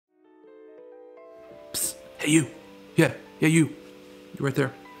Hey you, yeah, you right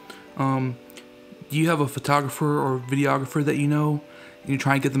there. Do you have a photographer or videographer that you know and you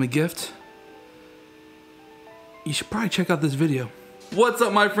try and get them a gift? You should probably check out this video. What's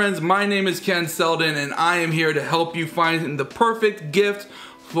up my friends, my name is Ken Selden and I am here to help you find the perfect gift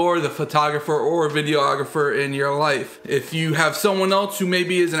for the photographer or videographer in your life. If you have someone else who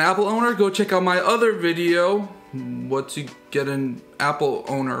maybe is an Apple owner, go check out my other video, what to get an Apple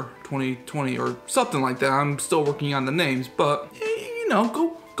owner 2020 or something like that. I'm still working on the names, but you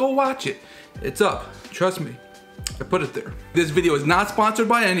know, go watch it. It's up, trust me. I put it there. This video is not sponsored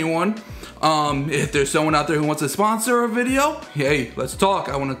by anyone. If there's someone out there who wants to sponsor a video, hey, let's talk.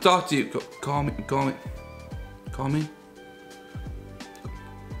 I want to talk to you. Call me.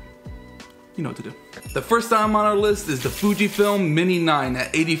 You know what to do. The first item on our list is the Fujifilm Mini 9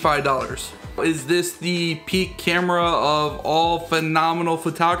 at $85. Is this the peak camera of all phenomenal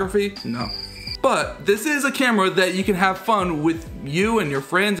photography? No. But this is a camera that you can have fun with you and your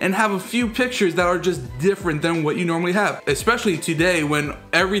friends and have a few pictures that are just different than what you normally have. Especially today when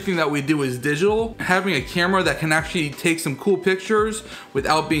everything that we do is digital, having a camera that can actually take some cool pictures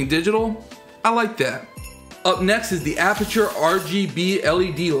without being digital, I like that. Up next is the Aputure RGB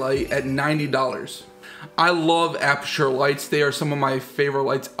LED light at $90. I love Aputure lights. They are some of my favorite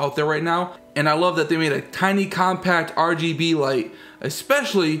lights out there right now. And I love that they made a tiny compact RGB light,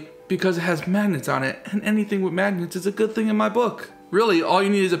 especially because it has magnets on it, and anything with magnets is a good thing in my book. Really, all you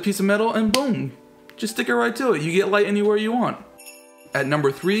need is a piece of metal and boom, just stick it right to it. You get light anywhere you want. At number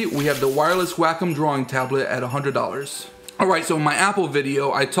 3, we have the wireless Wacom drawing tablet at $100. Alright, so in my Apple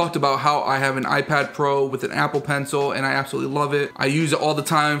video, I talked about how I have an iPad Pro with an Apple Pencil and I absolutely love it. I use it all the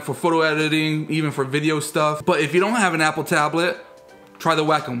time for photo editing, even for video stuff. But if you don't have an Apple tablet, try the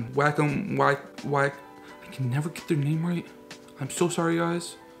Wacom. I can never get their name right. I'm so sorry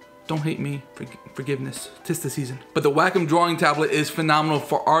guys. Don't hate me, forgiveness, 'tis the season. But the Wacom drawing tablet is phenomenal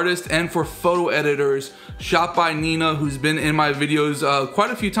for artists and for photo editors. Shot by Nina, who's been in my videos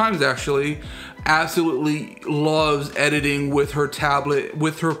quite a few times actually. Absolutely loves editing with her tablet,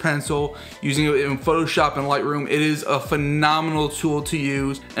 with her pencil, using it in Photoshop and Lightroom. It is a phenomenal tool to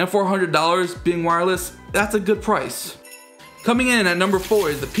use. And for $100 being wireless, that's a good price. Coming in at number 4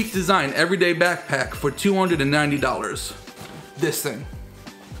 is the Peak Design Everyday Backpack for $290. This thing.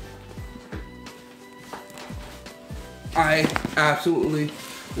 I absolutely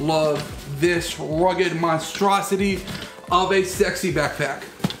love this rugged monstrosity of a sexy backpack.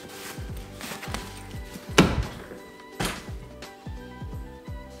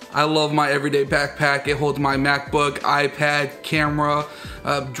 I love my everyday backpack. It holds my MacBook, iPad, camera,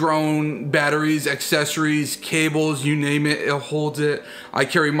 drone, batteries, accessories, cables, you name it, it holds it. I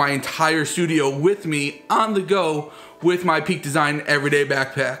carry my entire studio with me on the go with my Peak Design everyday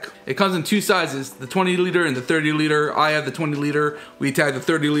backpack. It comes in 2 sizes, the 20 liter and the 30 liter. I have the 20 liter, we tag the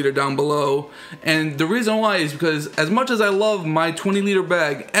 30 liter down below. And the reason why is because as much as I love my 20 liter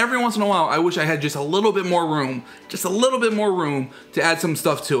bag, every once in a while I wish I had just a little bit more room, to add some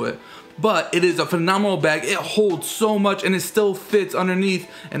stuff to it. But it is a phenomenal bag. It holds so much and it still fits underneath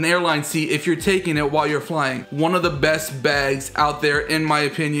an airline seat if you're taking it while you're flying. One of the best bags out there in my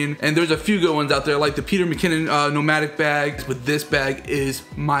opinion. And there's a few good ones out there like the Peter McKinnon nomadic bag, but this bag is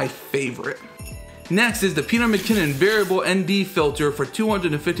my favorite. Next is the Peter McKinnon variable ND filter for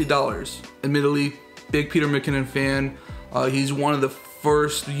 $250. Admittedly, big Peter McKinnon fan. He's one of the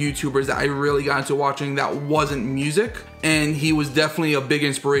first YouTubers that I really got into watching that wasn't music, and he was definitely a big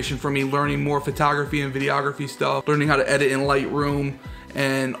inspiration for me learning more photography and videography stuff, learning how to edit in Lightroom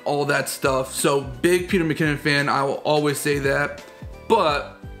and all that stuff. So big Peter McKinnon fan, I will always say that.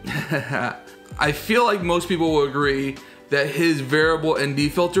 But I feel like most people will agree that his variable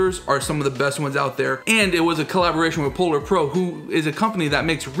ND filters are some of the best ones out there, and it was a collaboration with Polar Pro, who is a company that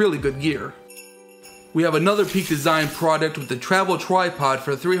makes really good gear. We have another Peak Design product with the travel tripod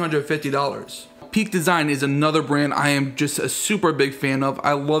for $350. Peak Design is another brand I am just a super big fan of.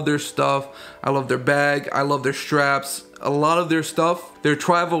 I love their stuff. I love their bag. I love their straps. A lot of their stuff. Their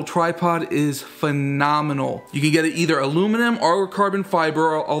travel tripod is phenomenal. You can get it either aluminum or carbon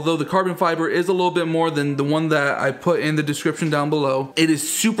fiber, although the carbon fiber is a little bit more than the one that I put in the description down below. It is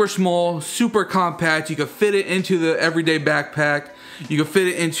super small, super compact. You can fit it into the everyday backpack. You can fit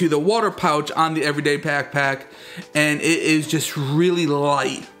it into the water pouch on the everyday backpack, and it is just really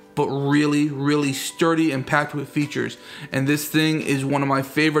light, but really sturdy and packed with features. And this thing is one of my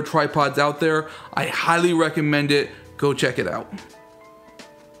favorite tripods out there. I highly recommend it. Go check it out.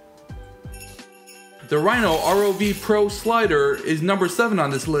 The Rhino ROV Pro slider is number 7 on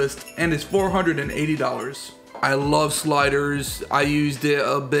this list and is $480. I love sliders. I used it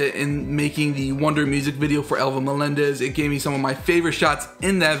a bit in making the Wonder music video for Elva Melendez. It gave me some of my favorite shots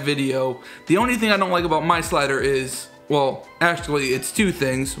in that video. The only thing I don't like about my slider is, well, actually it's two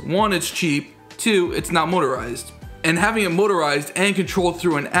things. One, it's cheap. Two, it's not motorized. And having it motorized and controlled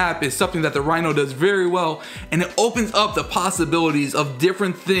through an app is something that the Rhino does very well, and it opens up the possibilities of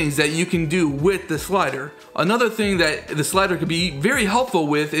different things that you can do with the slider. Another thing that the slider could be very helpful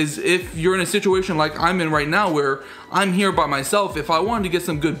with is if you're in a situation like I'm in right now where I'm here by myself. If I wanted to get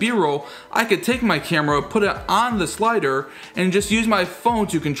some good B-roll, I could take my camera, put it on the slider, and just use my phone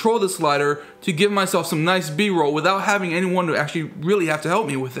to control the slider to give myself some nice B-roll without having anyone to actually really have to help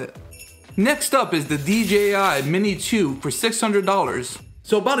me with it. Next up is the DJI Mini 2 for $600.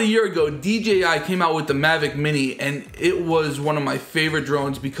 So about a year ago, DJI came out with the Mavic Mini, and it was one of my favorite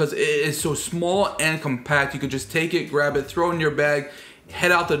drones because it is so small and compact. You could just take it, grab it, throw it in your bag,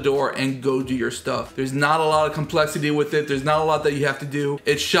 head out the door and go do your stuff. There's not a lot of complexity with it. There's not a lot that you have to do.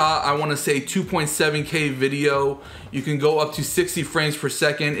 It's shot, I want to say 2.7K video. You can go up to 60 frames per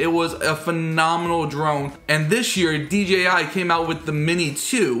second. It was a phenomenal drone. And this year, DJI came out with the Mini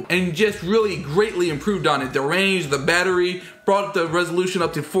 2 and just really greatly improved on it. The range, the battery, brought the resolution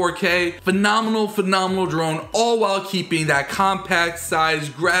up to 4K. Phenomenal, phenomenal drone, all while keeping that compact size,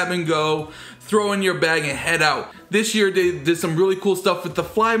 grab and go, throw in your bag and head out. This year they did some really cool stuff with the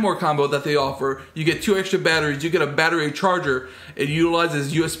Fly More combo that they offer. You get 2 extra batteries, you get a battery charger, it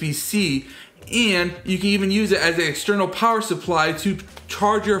utilizes USB-C, and you can even use it as an external power supply to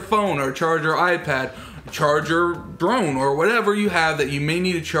charge your phone or charge your iPad, charge your drone or whatever you have that you may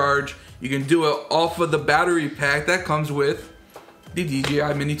need to charge. You can do it off of the battery pack that comes with the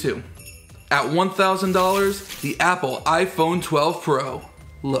DJI Mini 2. At $1,000, the Apple iPhone 12 Pro.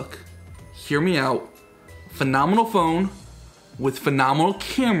 Look, hear me out. Phenomenal phone with phenomenal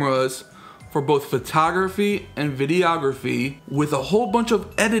cameras for both photography and videography, with a whole bunch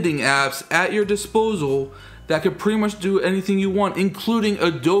of editing apps at your disposal that could pretty much do anything you want, including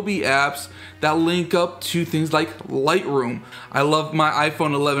Adobe apps that link up to things like Lightroom. I love my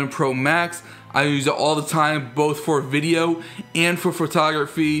iPhone 11 Pro Max. I use it all the time, both for video and for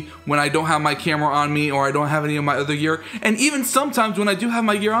photography when I don't have my camera on me or I don't have any of my other gear. And even sometimes when I do have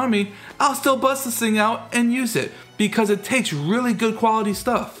my gear on me, I'll still bust this thing out and use it because it takes really good quality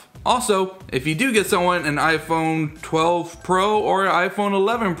stuff. Also, if you do get someone an iPhone 12 Pro or an iPhone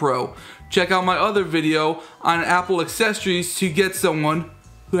 11 Pro, check out my other video on Apple accessories to get someone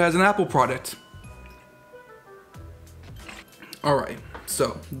who has an Apple product. Alright.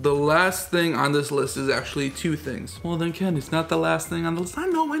 So, the last thing on this list is actually 2 things. Well then Ken, it's not the last thing on the list. I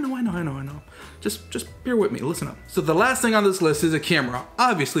know. Just bear with me, listen up. So the last thing on this list is a camera,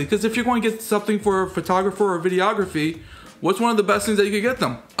 obviously, because if you're going to get something for a photographer or videography, what's one of the best things that you could get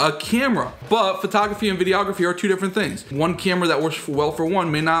them? A camera. But photography and videography are 2 different things. One camera that works well for one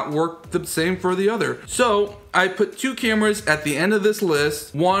may not work the same for the other. So I put 2 cameras at the end of this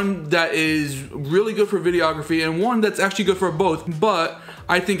list. One that is really good for videography and one that's actually good for both, but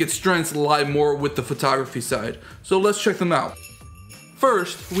I think its strengths lie more with the photography side. So let's check them out.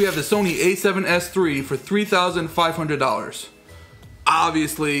 First, we have the Sony a7S III for $3,500.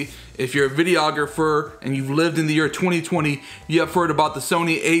 Obviously, if you're a videographer and you've lived in the year 2020, you have heard about the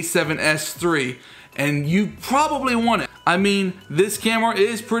Sony a7S III, and you probably want it. I mean, this camera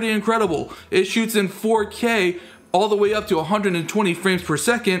is pretty incredible. It shoots in 4K all the way up to 120 frames per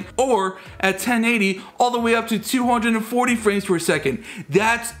second, or at 1080 all the way up to 240 frames per second.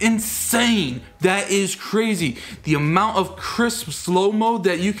 That's insane. That is crazy. The amount of crisp slow-mo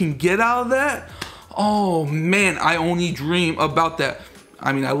that you can get out of that, oh man, I only dream about that.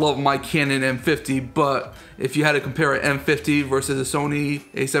 I mean, I love my Canon M50, but if you had to compare an M50 versus a Sony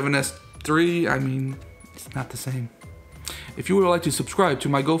a7S III, I mean, it's not the same. If you would like to subscribe to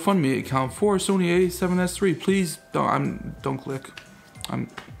my GoFundMe account for Sony a7S III, please don't click.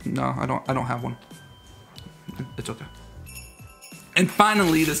 No, I don't have one. It's okay. And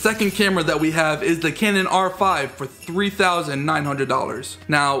finally, the second camera that we have is the Canon R5 for $3,900.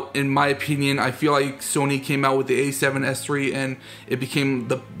 Now, in my opinion, I feel like Sony came out with the a7S III and it became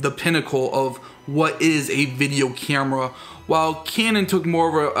the pinnacle of what is a video camera, while Canon took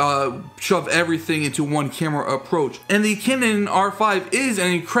more of a shove everything into one camera approach. And the Canon R5 is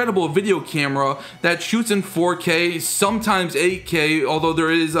an incredible video camera that shoots in 4K, sometimes 8K, although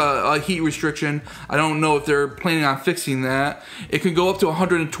there is a heat restriction. I don't know if they're planning on fixing that. It can go up to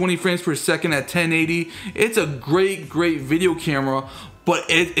 120 frames per second at 1080. It's a great video camera, but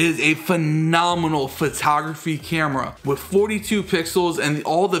it is a phenomenal photography camera with 42 pixels and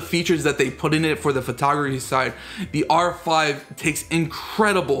all the features that they put in it for the photography side. The R5 takes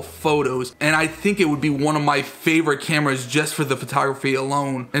incredible photos, and I think it would be one of my favorite cameras just for the photography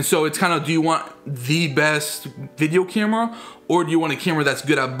alone. And so it's kind of, do you want the best video camera, or do you want a camera that's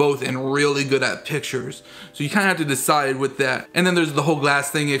good at both and really good at pictures? So you kind of have to decide with that. And then there's the whole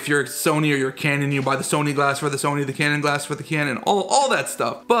glass thing. If you're Sony or you're Canon, you buy the Sony glass for the Sony, the Canon glass for the Canon, all that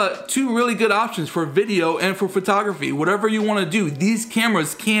stuff. But two really good options for video and for photography. Whatever you want to do, these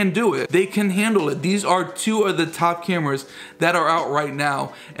cameras can do it. They can handle it. These are two of the top cameras that are out right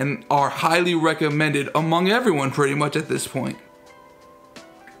now and are highly recommended among everyone pretty much at this point.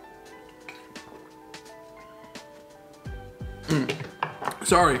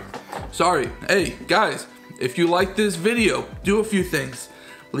 Sorry. Hey, guys, if you like this video, do a few things.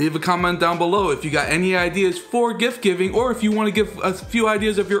 Leave a comment down below if you got any ideas for gift giving, or if you want to give a few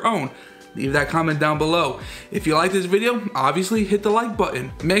ideas of your own. Leave that comment down below. If you like this video, obviously hit the like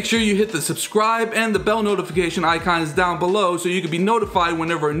button. Make sure you hit the subscribe and the bell notification icons down below so you can be notified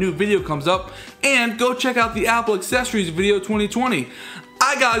whenever a new video comes up. And go check out the Apple Accessories video 2020.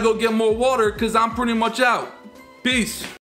 I gotta go get more water because I'm pretty much out. Peace.